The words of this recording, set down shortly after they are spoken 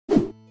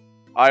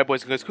Alright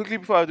boys and girls, quickly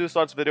before I do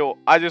start this video,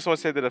 I just want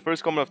to say that the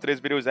first comment of today's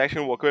video is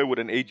actually walk away with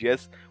an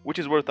AGS, which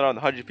is worth around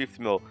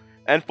 150 mil.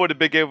 And for the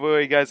big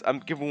giveaway guys, I'm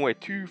giving away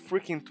 2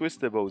 freaking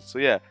twisted bows. So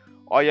yeah,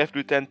 all you have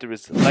to do to enter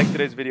is like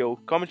today's video,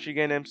 comment your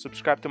game name,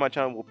 subscribe to my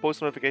channel with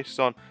post notifications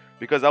on,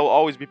 because I will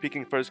always be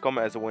picking first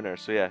comment as a winner.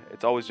 So yeah,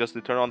 it's always just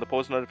to turn on the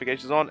post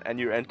notifications on and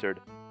you're entered.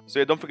 So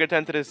yeah, don't forget to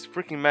enter this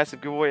freaking massive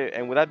giveaway.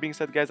 And with that being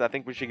said guys, I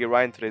think we should get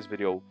right into today's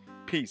video.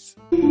 Peace.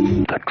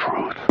 The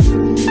truth.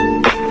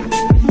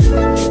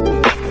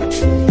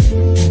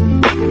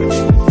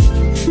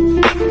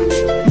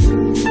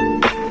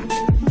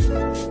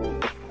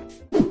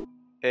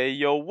 Hey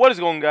yo, what is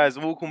going on guys?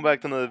 Welcome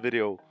back to another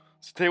video.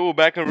 So today we're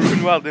back on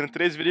RuneWild, and in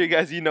today's video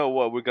guys, you know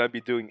what we're gonna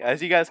be doing.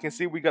 As you guys can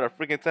see, we got a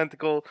freaking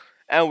tentacle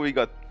and we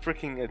got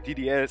freaking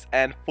DDS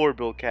and 4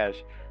 bill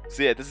cash.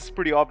 So yeah, this is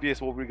pretty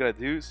obvious what we're gonna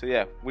do. So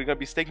yeah, we're gonna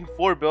be staking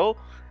 4 bill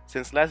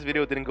since last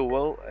video didn't go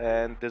well,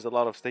 and there's a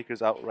lot of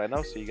stakers out right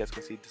now. So you guys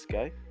can see this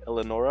guy,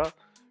 Eleonora.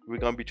 We're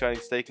gonna be trying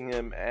staking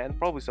him and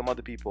probably some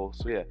other people.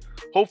 So yeah,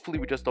 hopefully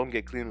we just don't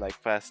get clean like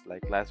fast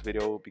like last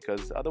video,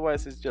 because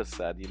otherwise it's just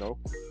sad, you know.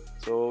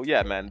 So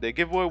yeah man, the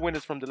giveaway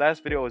winners from the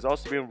last video is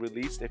also being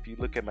released if you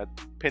look at my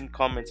pinned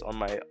comments on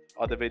my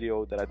other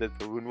video that I did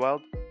for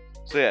RuneWild.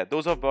 So yeah,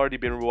 those have already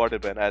been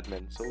rewarded by an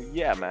admin. So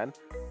yeah man,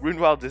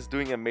 RuneWild is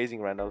doing amazing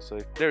right now. So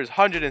there's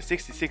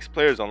 166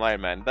 players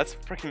online, man. That's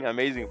freaking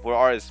amazing for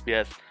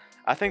RSPS.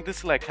 I think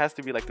this like has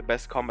to be like the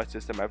best combat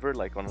system ever,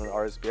 like on an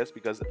RSPS,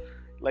 because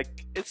like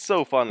it's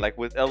so fun, like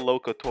with El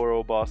Loco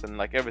Toro boss and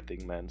like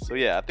everything, man. So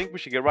yeah, I think we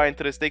should get right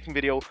into the staking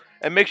video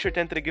and make sure to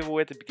enter the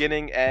giveaway at the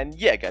beginning. And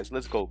yeah guys,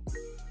 let's go.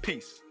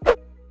 Peace.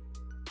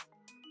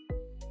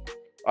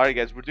 Alright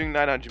guys, we're doing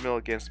 900 mil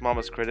against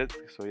Mama's Credit.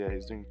 So yeah,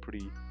 he's doing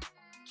pretty.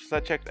 Since I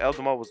checked,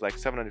 Eldemar was like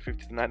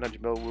 750 to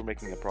 900 mil. We're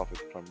making a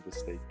profit from this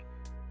stake.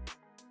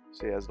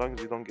 So yeah, as long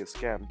as we don't get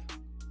scammed,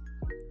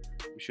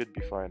 we should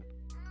be fine.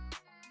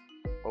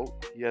 Oh,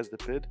 he has the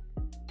pid.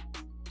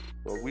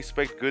 Well, we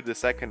spec good the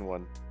second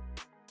one.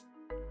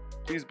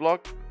 Please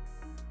block.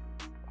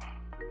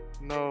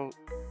 No.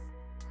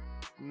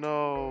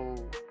 No.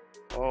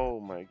 Oh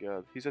my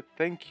god. He said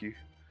thank you.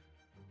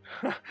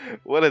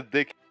 What a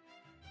dick.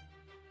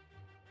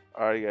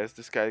 Alright guys,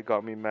 this guy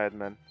got me mad,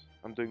 man.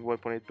 I'm doing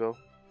 1.8 bill.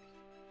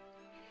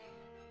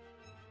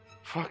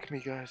 Fuck me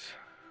guys.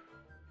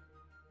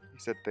 He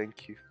said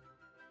thank you.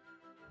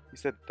 He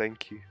said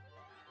thank you.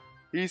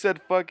 He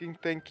said fucking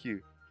thank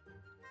you.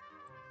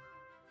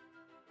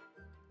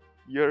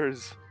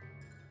 Yours.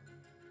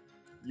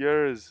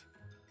 Yours.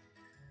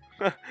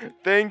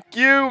 Thank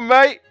you,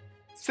 mate.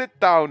 Sit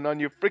down on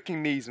your freaking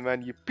knees,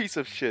 man. You piece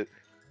of shit.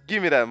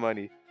 Give me that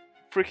money.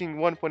 Freaking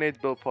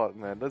 1.8 bill pot,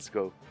 man. Let's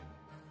go.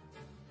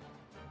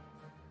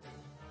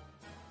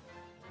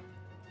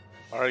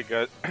 Alright,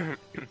 guys.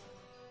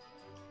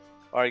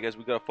 Alright, guys.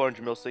 We got a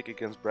 400 mil stake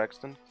against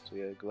Braxton. So,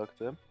 yeah, good luck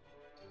to him.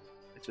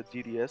 It's a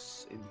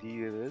DDS.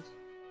 Indeed, it is.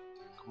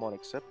 Come on,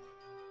 accept.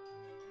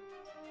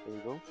 There we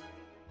go.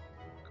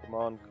 Come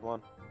on, come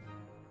on.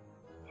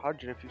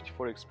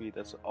 154 XP,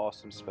 that's an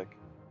awesome spec.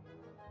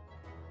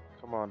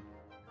 Come on.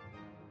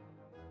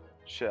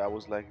 Shit, I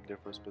was lagging there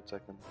for a split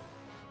second.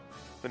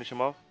 Finish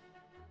him off.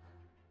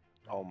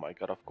 Oh my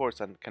god, of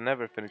course, I can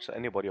never finish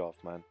anybody off,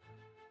 man.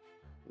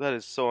 That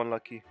is so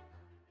unlucky.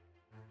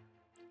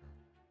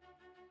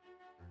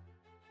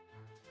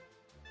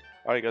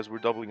 Alright guys, we're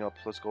doubling up.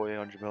 Let's go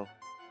 800 mil.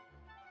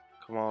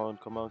 Come on,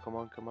 come on, come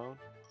on, come on.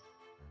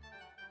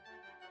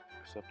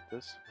 Accept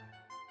this.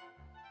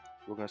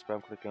 We're gonna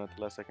spam click on it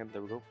the last second.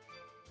 There we go.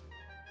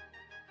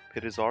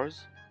 Pit is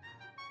ours.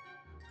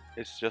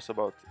 It's just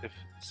about if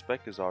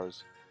spec is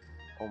ours.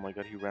 Oh my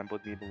god, he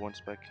rambled me into one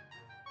spec.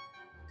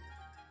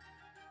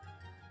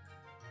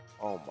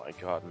 Oh my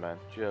god, man.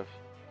 Jeff.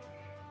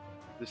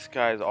 This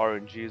guy's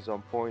RNG is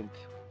on point.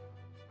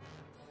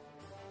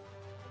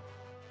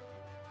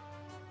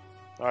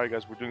 Alright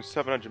guys, we're doing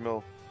 700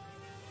 mil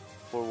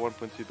for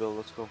 1.2 bill.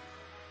 Let's go.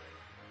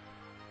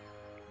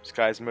 This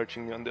guy's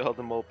merching on the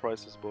other mole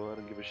prices, boy. I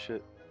don't give a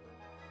shit.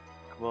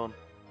 Come on.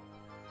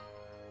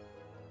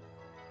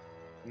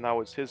 Now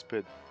it's his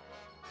pid.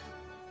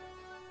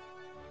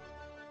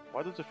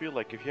 Why does it feel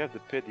like if you have the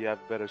pid, you have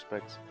better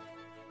specs?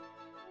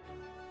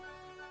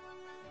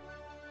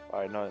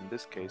 Alright, not in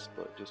this case,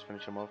 but just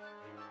finish him off.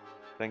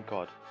 Thank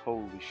God.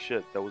 Holy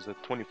shit, that was a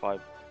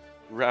 25.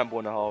 Rambo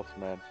and a half,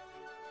 man.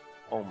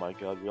 Oh my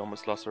god, we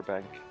almost lost our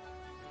bank.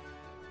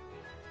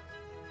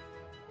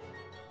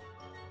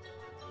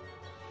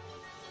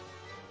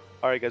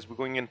 Alright guys, we're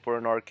going in for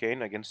an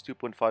arcane against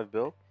 2.5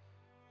 bill.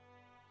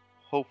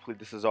 Hopefully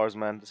this is ours,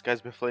 man. This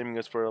guy's been flaming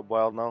us for a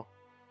while now.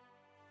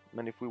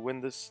 Man, if we win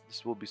this,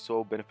 this will be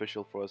so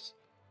beneficial for us.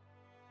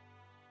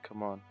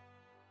 Come on.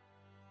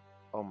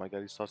 Oh my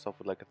god, he starts off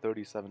with like a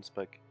 37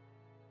 spec.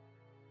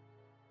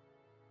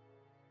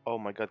 Oh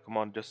my god, come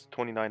on, just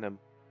 29 him.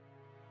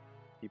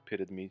 He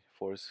pitted me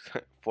for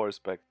a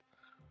spec.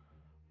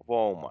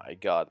 Oh my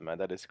god, man,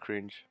 that is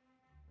cringe.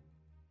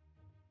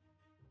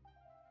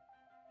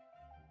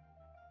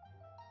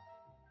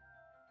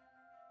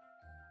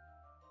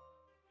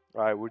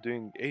 Alright, we're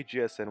doing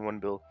AGS and 1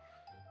 bill,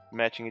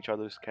 matching each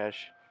other's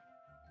cash.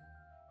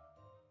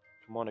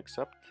 Come on,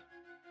 accept.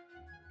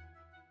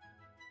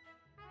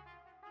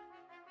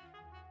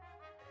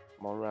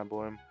 Come on,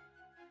 Rambo him.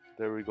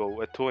 There we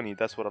go, at 20,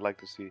 that's what I like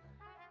to see.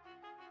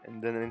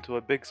 And then into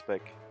a big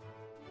spec.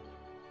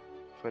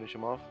 Finish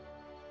him off.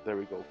 There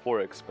we go,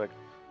 4x spec.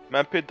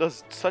 Man, pit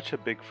does such a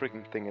big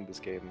freaking thing in this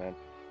game, man.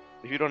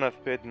 If you don't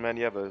have pit, man,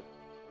 you have a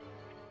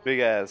big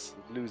ass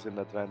losing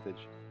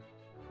advantage.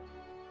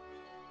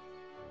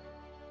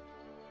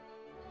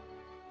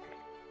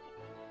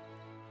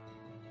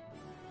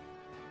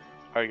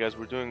 Alright guys,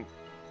 we're doing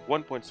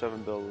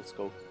 1.7 bill, let's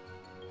go.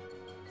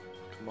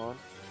 Come on.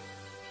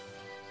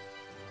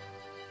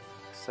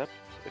 Accept.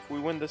 If we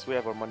win this, we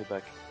have our money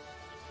back.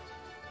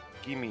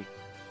 Gimme.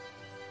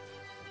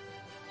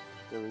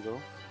 There we go.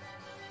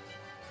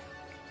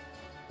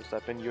 Just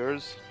type in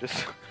yours.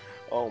 Just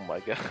oh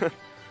my god.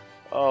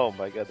 Oh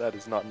my god, that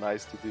is not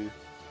nice to do.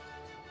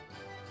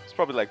 It's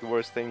probably like the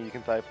worst thing you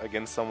can type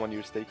against someone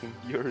you're staking.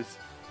 Yours.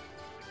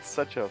 It's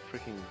such a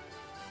freaking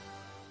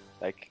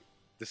like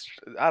this.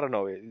 I don't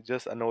know. It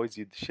just annoys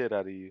you the shit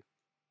out of you.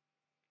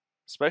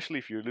 Especially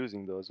if you're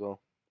losing though as well.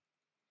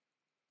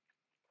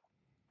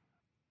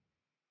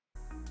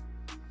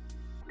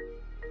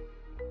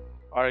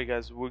 Alright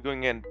guys, we're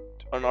going in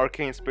an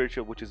arcane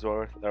spiritual, which is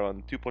worth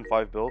around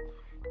 2.5 bill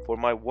for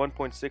my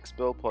 1.6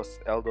 bill plus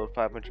Eldo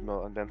 500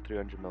 mil and then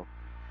 300 mil.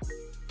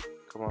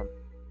 Come on.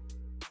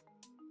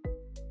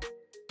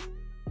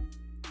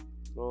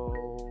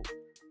 Go.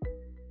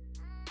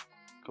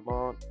 Come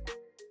on.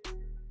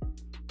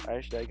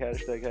 Hashtag,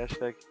 hashtag,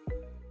 hashtag.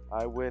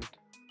 I win.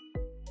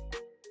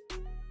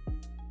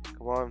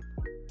 Come on.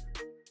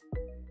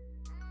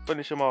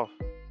 Finish him off.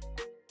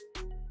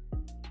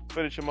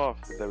 Finish him off.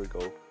 There we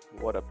go.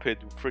 What a pit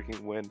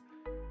freaking win.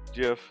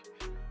 Jeff.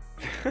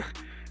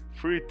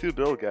 Free 2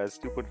 bill guys.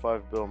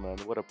 2.5 bill man.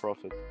 What a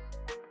profit.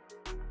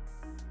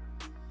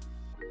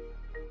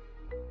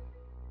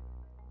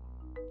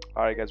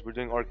 Alright guys, we're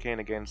doing arcane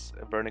against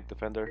a Vihtic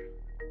defender.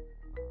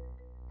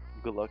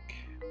 Good luck.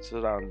 It's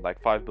around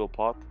like 5 bill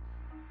pot.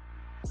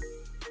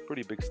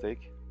 Pretty big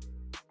stake.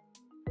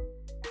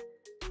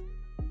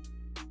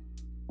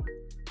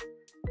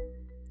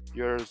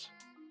 Yours.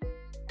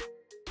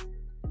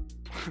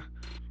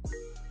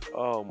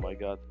 Oh my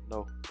god,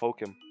 no,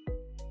 poke him.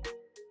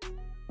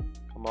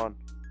 Come on.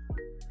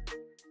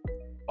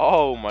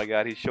 Oh my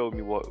god, he showed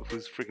me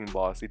who's freaking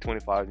boss. He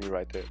 25'd me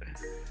right there.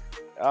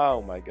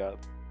 Oh my god.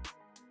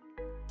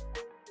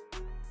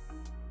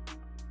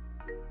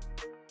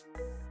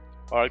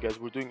 Alright guys,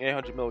 we're doing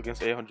 800 mil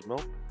against 800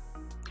 mil.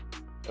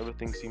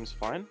 Everything seems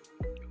fine.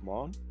 Come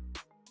on.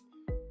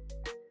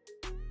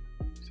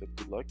 He said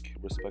good luck,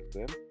 respect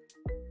them.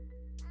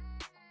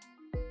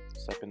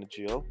 Step in the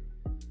GL.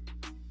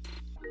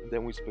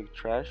 Then we spec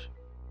trash.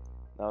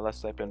 Now let's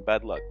type in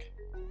bad luck.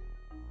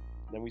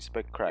 Then we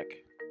spec crack.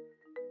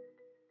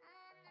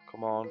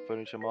 Come on,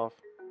 finish him off.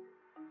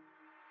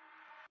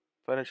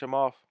 Finish him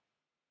off.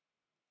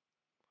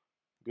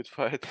 Good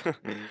fight.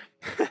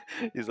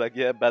 He's like,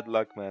 yeah, bad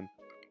luck, man.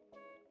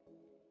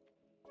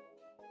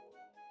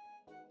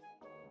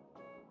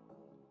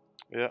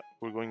 Yeah,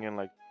 we're going in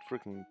like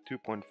freaking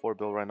 2.4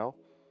 bill right now.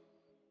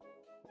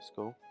 Let's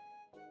go.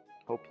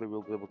 Hopefully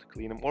we'll be able to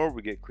clean him, or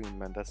we get clean,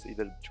 man. That's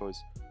either the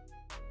choice.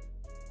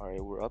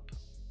 Alright, we're up.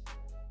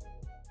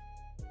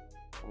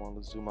 Come on,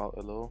 let's zoom out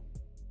a little.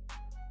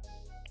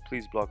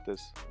 Please block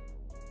this.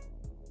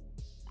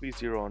 Please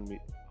zero on me.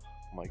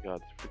 Oh my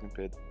god, freaking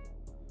pid.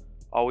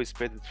 Always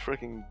pid, it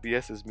freaking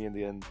BS's me in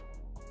the end.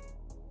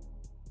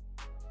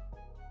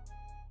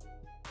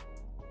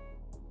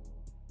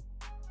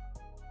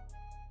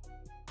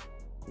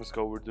 Let's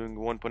go, we're doing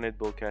 1.8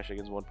 bill cash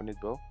against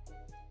 1.8 bill.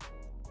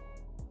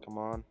 Come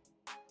on.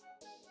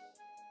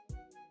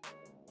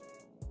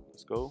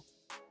 Let's go.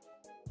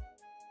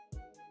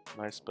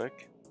 Nice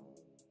spec.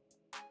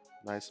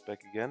 Nice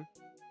spec again.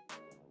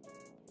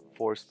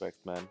 4 spec,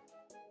 man.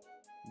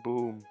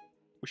 Boom.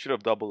 We should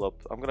have double up.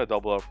 I'm gonna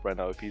double up right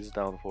now if he's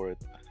down for it.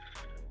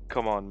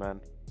 Come on,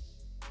 man.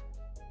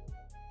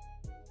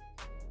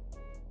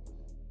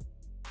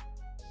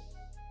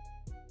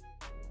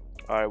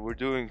 Alright, we're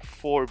doing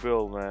 4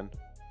 bill, man.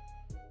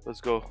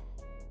 Let's go.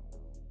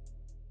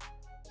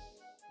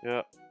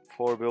 Yeah,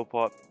 4 bill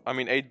pot. I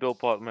mean 8 bill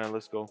pot, man.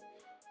 Let's go.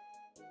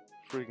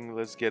 Freaking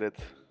let's get it.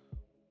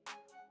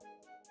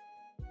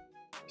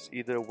 It's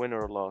either a win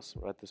or a loss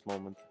at this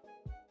moment.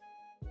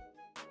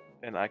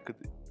 And I could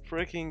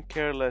freaking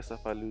care less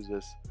if I lose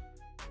this,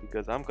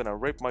 because I'm gonna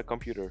rape my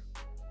computer.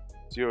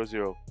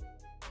 0-0.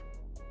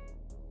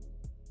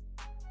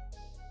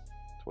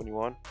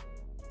 21.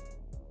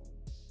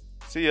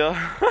 See ya.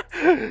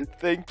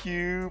 Thank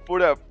you for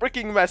that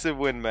freaking massive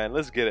win, man.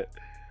 Let's get it.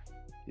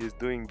 He's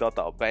doing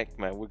data bank,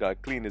 man. We gotta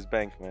clean his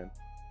bank, man.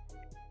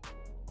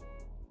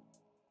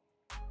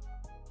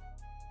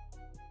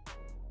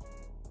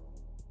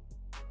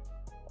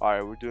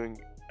 Alright, we're doing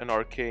an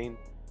arcane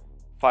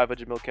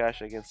 500 mil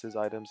cash against his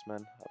items,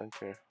 man. I don't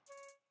care.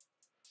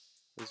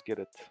 Let's get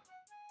it.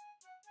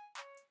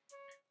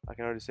 I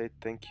can already say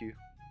thank you.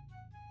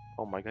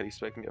 Oh my god, he's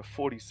expecting a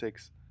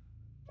 46.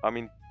 I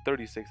mean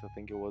 36 I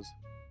think it was.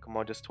 Come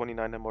on, just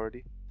 29 him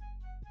already.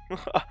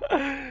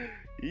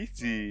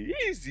 Easy,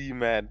 easy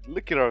man.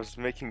 Look at us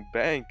making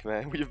bank,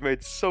 man. We've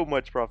made so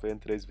much profit in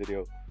today's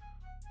video.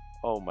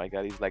 Oh my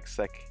god, he's like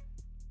sec.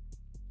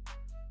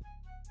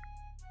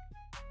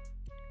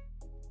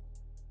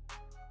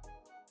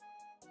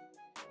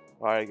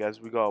 Alright guys,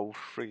 we got a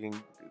freaking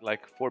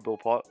like 4 bill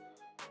pot.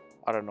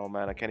 I don't know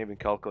man, I can't even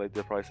calculate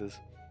the prices.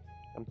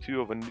 I'm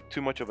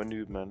too much of a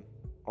noob man.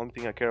 Only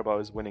thing I care about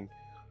is winning.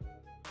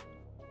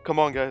 Come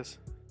on guys.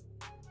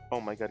 Oh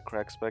my god,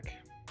 crack spec.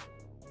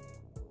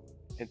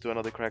 Into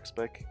another crack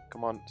spec.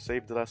 Come on,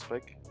 save the last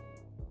spec.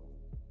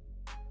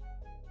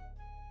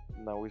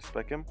 Now we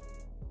spec him.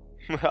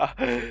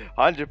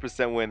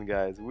 100% win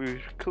guys. We're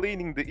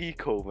cleaning the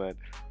eco man.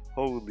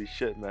 Holy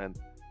shit man.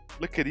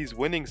 Look at these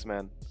winnings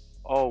man.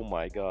 Oh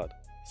my god.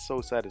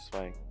 So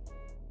satisfying.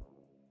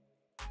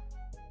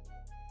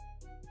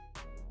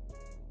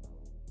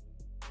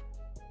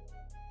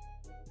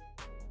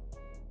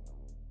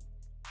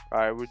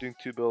 Alright, we're doing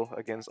 2 bill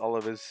against all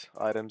of his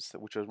items,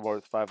 which are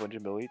worth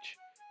 500 mil each.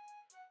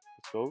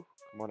 Let's go.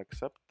 Come on,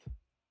 accept.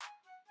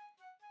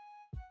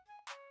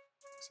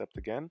 Accept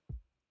again.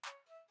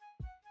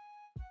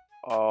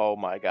 Oh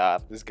my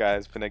god, this guy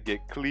is finna get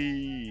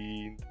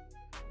cleaned.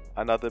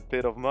 Another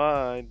pit of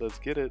mine. Let's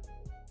get it.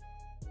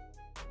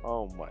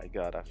 Oh my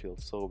god, I feel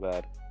so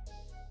bad.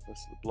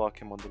 Let's block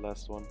him on the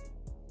last one.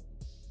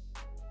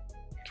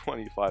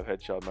 25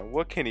 headshot, man.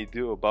 What can he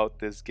do about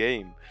this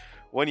game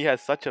when he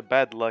has such a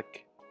bad luck?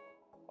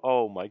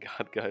 Oh my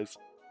god, guys.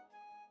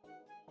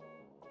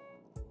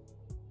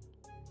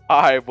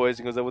 Alright, boys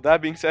and girls, with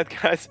that being said,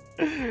 guys,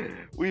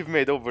 we've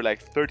made over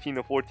like 13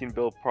 or 14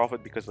 bill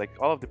profit because like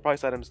all of the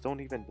price items don't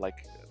even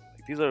like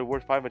these are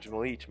worth 500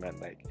 mil each, man.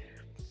 Like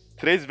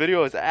today's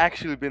video has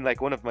actually been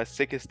like one of my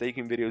sickest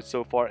staking videos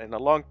so far in a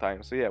long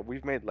time. So yeah,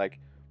 we've made like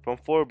from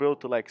 4 bill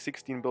to like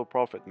 16 bill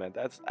profit, man.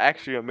 That's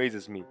actually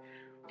amazes me.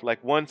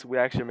 Like once we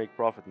actually make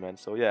profit, man.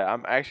 So yeah,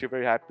 I'm actually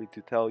very happy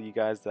to tell you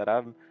guys that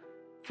I'm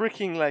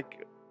freaking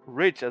like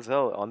rich as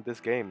hell on this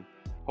game.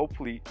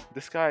 Hopefully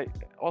this guy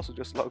also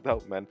just logged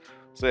out, man.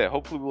 So yeah,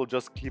 hopefully we'll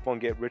just keep on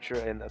get richer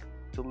and at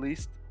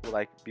least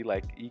like be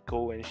like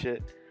eco and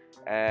shit.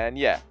 And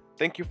yeah,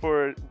 thank you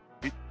for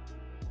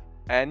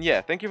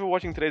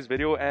watching today's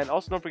video, and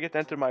also don't forget to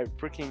enter my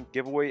freaking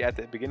giveaway at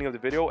the beginning of the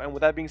video. And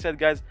with that being said,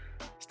 guys,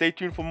 stay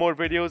tuned for more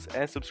videos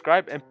and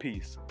subscribe, and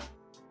peace.